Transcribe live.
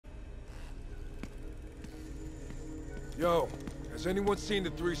Yo, has anyone seen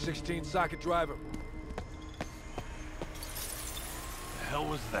the 316 socket driver? The hell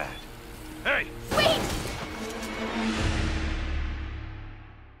was that? Hey! Wait!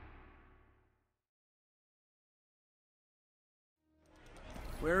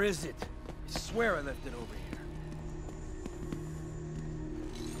 Where is it? I swear I left it over here.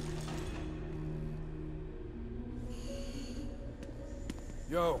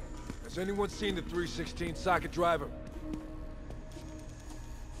 Yo, has anyone seen the 316 socket driver?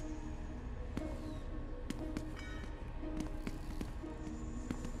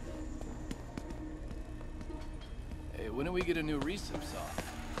 Hey, when do we get a new resub saw?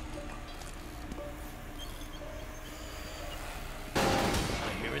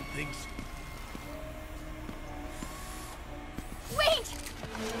 I'm hearing things. Wait!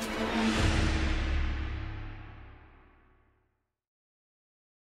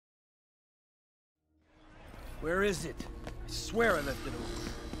 Where is it? I swear I left it over here.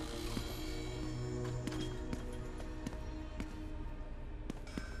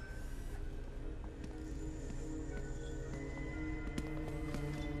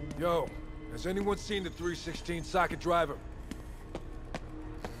 Yo, has anyone seen the 316 socket driver?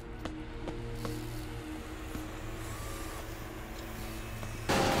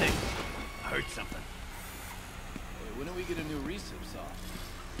 Hey, I heard something. Hey, when do we get a new resub saw?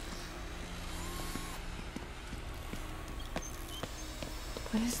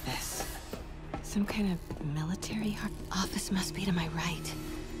 What is this? Some kind of military office must be to my right.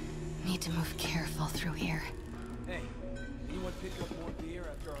 Need to move careful through here. Hey, anyone pick up more beer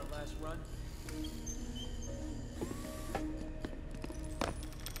after our last run?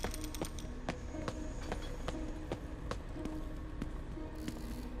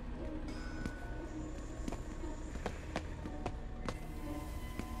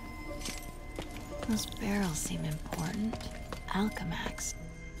 Those barrels seem important. Alchemax.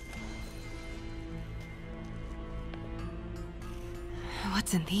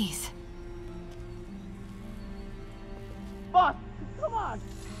 What's in these? Boss, come on!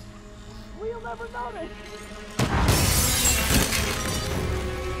 We'll never notice!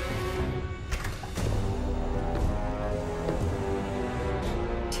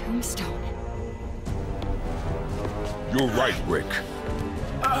 Tombstone. You're right, Rick.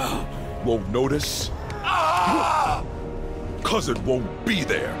 Won't notice? Cause it won't be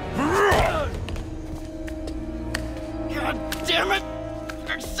there. God damn it!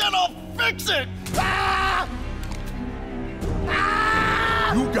 I said I'll fix it!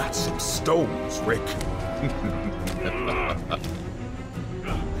 You got some stones, Rick.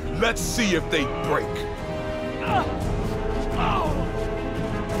 Let's see if they break.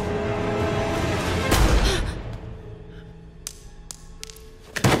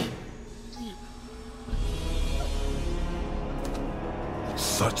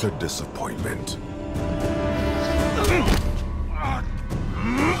 Such a disappointment.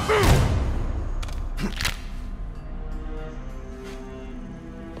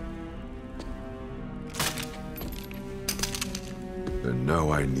 And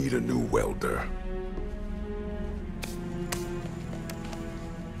now I need a new welder.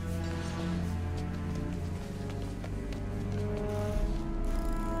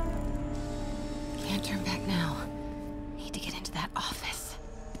 Can't turn back now. Need to get into that office.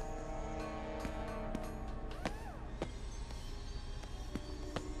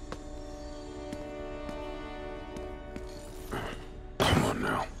 Come on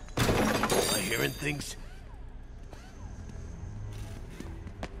now. Am I hearing things?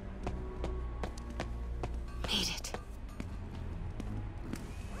 Made it.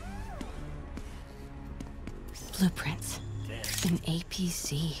 Blueprints. Damn. An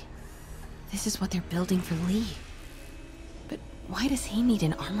APC. This is what they're building for Lee. But why does he need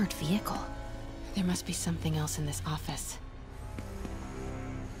an armored vehicle? There must be something else in this office.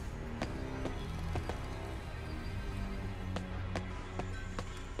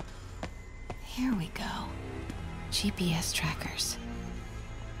 Here we go. GPS trackers.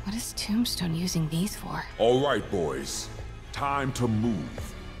 What is Tombstone using these for? All right, boys. Time to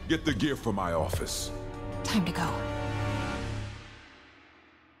move. Get the gear from my office. Time to go.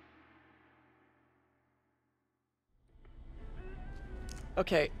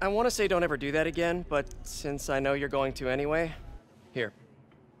 Okay, I want to say don't ever do that again, but since I know you're going to anyway, here.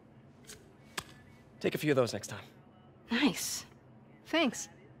 Take a few of those next time. Nice. Thanks.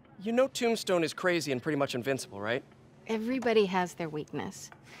 You know Tombstone is crazy and pretty much invincible, right? Everybody has their weakness.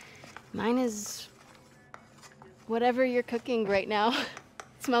 Mine is... whatever you're cooking right now. It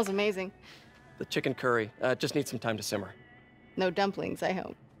smells amazing. The chicken curry. Just needs some time to simmer. No dumplings, I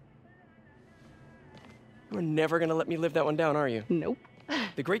hope. You're never gonna let me live that one down, are you? Nope.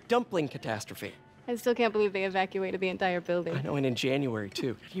 The Great Dumpling Catastrophe. I still can't believe they evacuated the entire building. I know, and in January,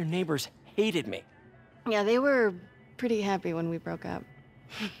 too. Your neighbors hated me. Yeah, they were pretty happy when we broke up.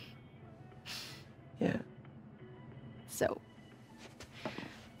 Yeah. So,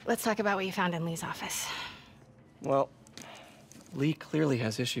 let's talk about what you found in Lee's office. Well, Lee clearly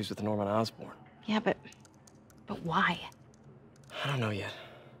has issues with Norman Osborn. Yeah, but why? I don't know yet.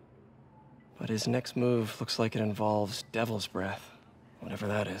 But his next move looks like it involves Devil's Breath. Whatever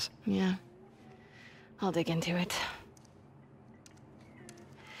that is. Yeah. I'll dig into it.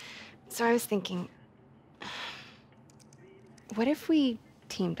 So I was thinking, what if we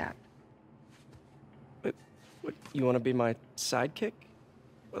teamed up? What, you want to be my sidekick?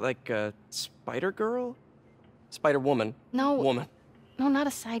 Like a Spider Girl? Spider Woman? No. Woman. No, not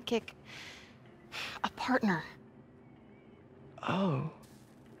a sidekick. A partner. Oh.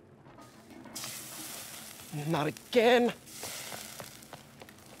 Not again.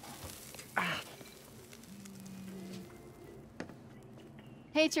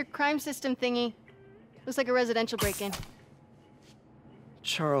 Hey, it's your crime system thingy. Looks like a residential break-in.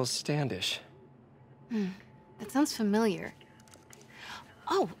 Charles Standish. That sounds familiar.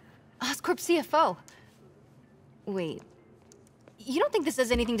 Oh, Oscorp CFO. Wait. You don't think this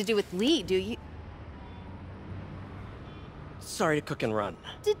has anything to do with Lee, do you? Sorry to cook and run.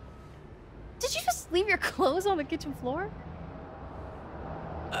 Did you just leave your clothes on the kitchen floor?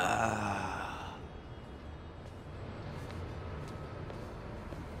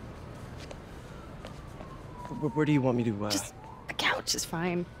 Where do you want me to, Just the couch is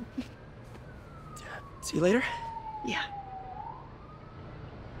fine. see you later? Yeah.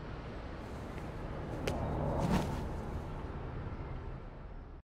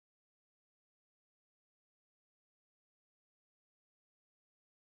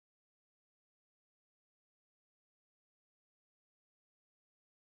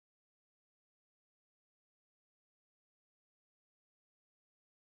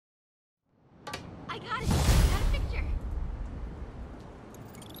 I got it! Got a picture!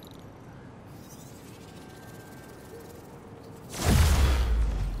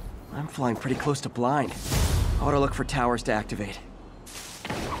 I'm flying pretty close to blind. I ought to look for towers to activate.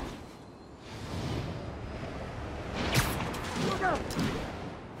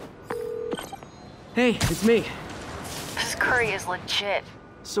 Hey, it's me. This curry is legit.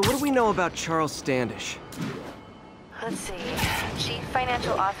 So what do we know about Charles Standish? Let's see. Chief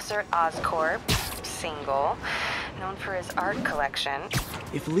Financial Officer at Oscorp. Single. Known for his art collection.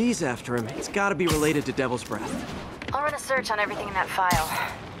 If Lee's after him, it's gotta be related to Devil's Breath. I'll run a search on everything in that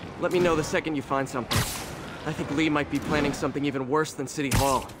file. Let me know the second you find something. I think Lee might be planning something even worse than City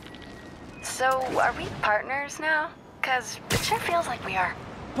Hall. So, are we partners now? 'Cause it sure feels like we are.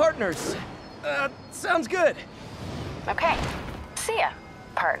 Partners! Sounds good! Okay. See ya,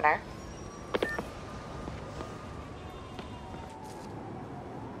 partner.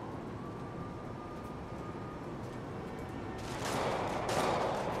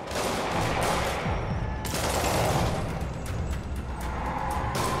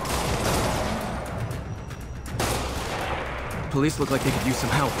 Police look like they could use some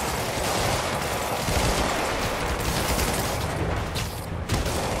help.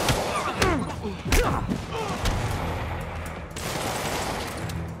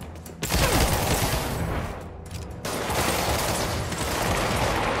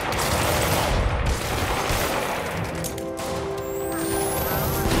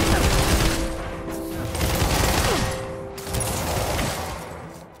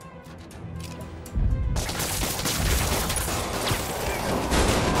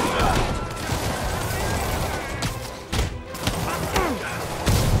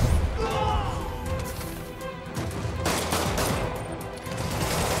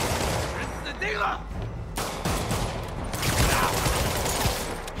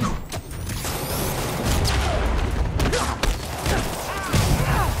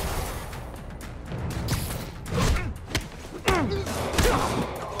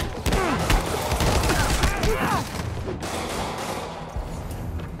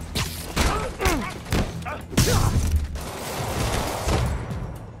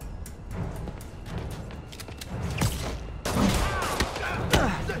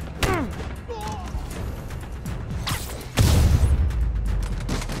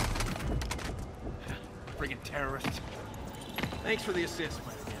 Friggin' terrorists. Thanks for the assist,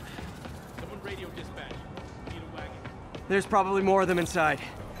 my man. Someone radio dispatch. Need a wagon. There's probably more of them inside.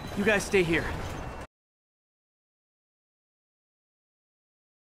 You guys stay here.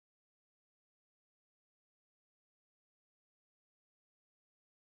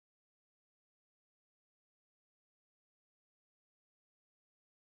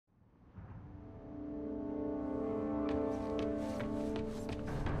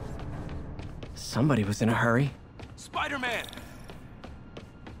 Somebody was in a hurry. Spider-Man!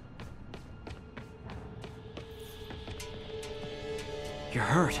 You're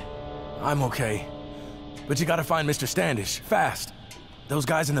hurt. I'm okay. But you gotta find Mr. Standish, fast. Those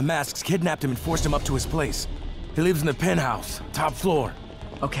guys in the masks kidnapped him and forced him up to his place. He lives in the penthouse, top floor.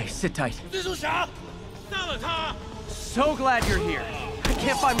 Okay, sit tight. 蜘蛛侠，杀了他！ So glad you're here. I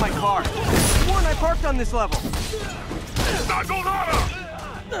can't find my car. I sworn I parked on this level. 打够他了！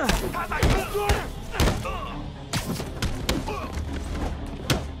他在空中！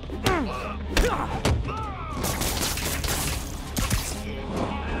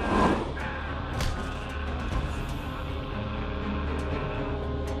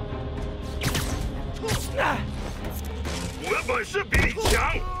 我的本事比你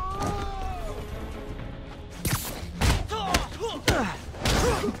强。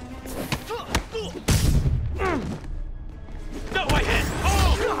让我 hit！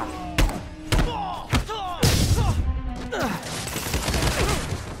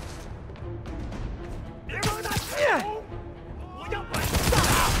 别帮他冲！我要把你打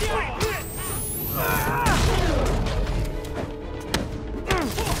掉！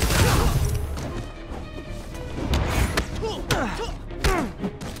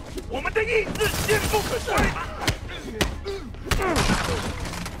 我们的意志坚不可摧。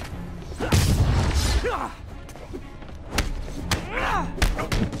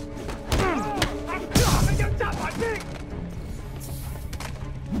他要炸反击！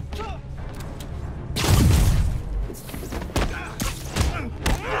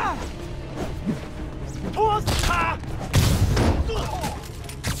拖死他！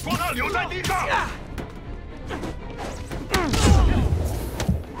说他留在地上。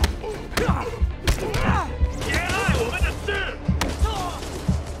 别赖我们的事！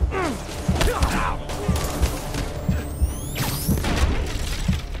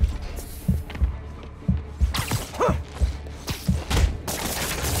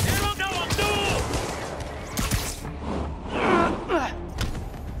别让他网住！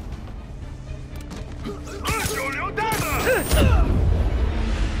有榴弹了！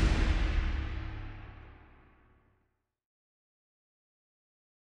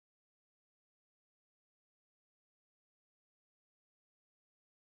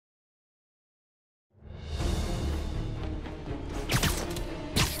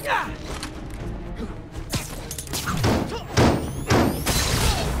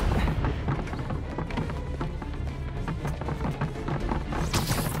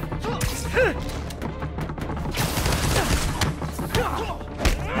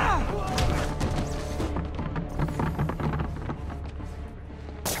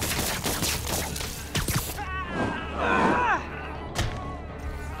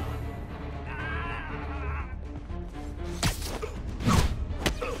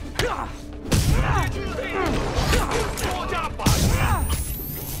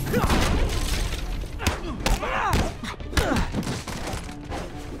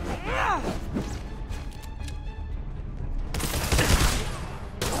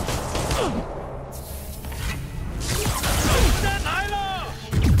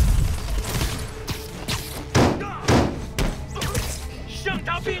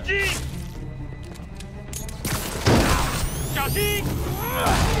 小心！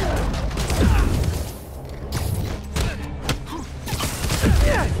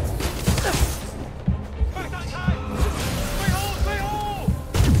快闪开！退后，退后！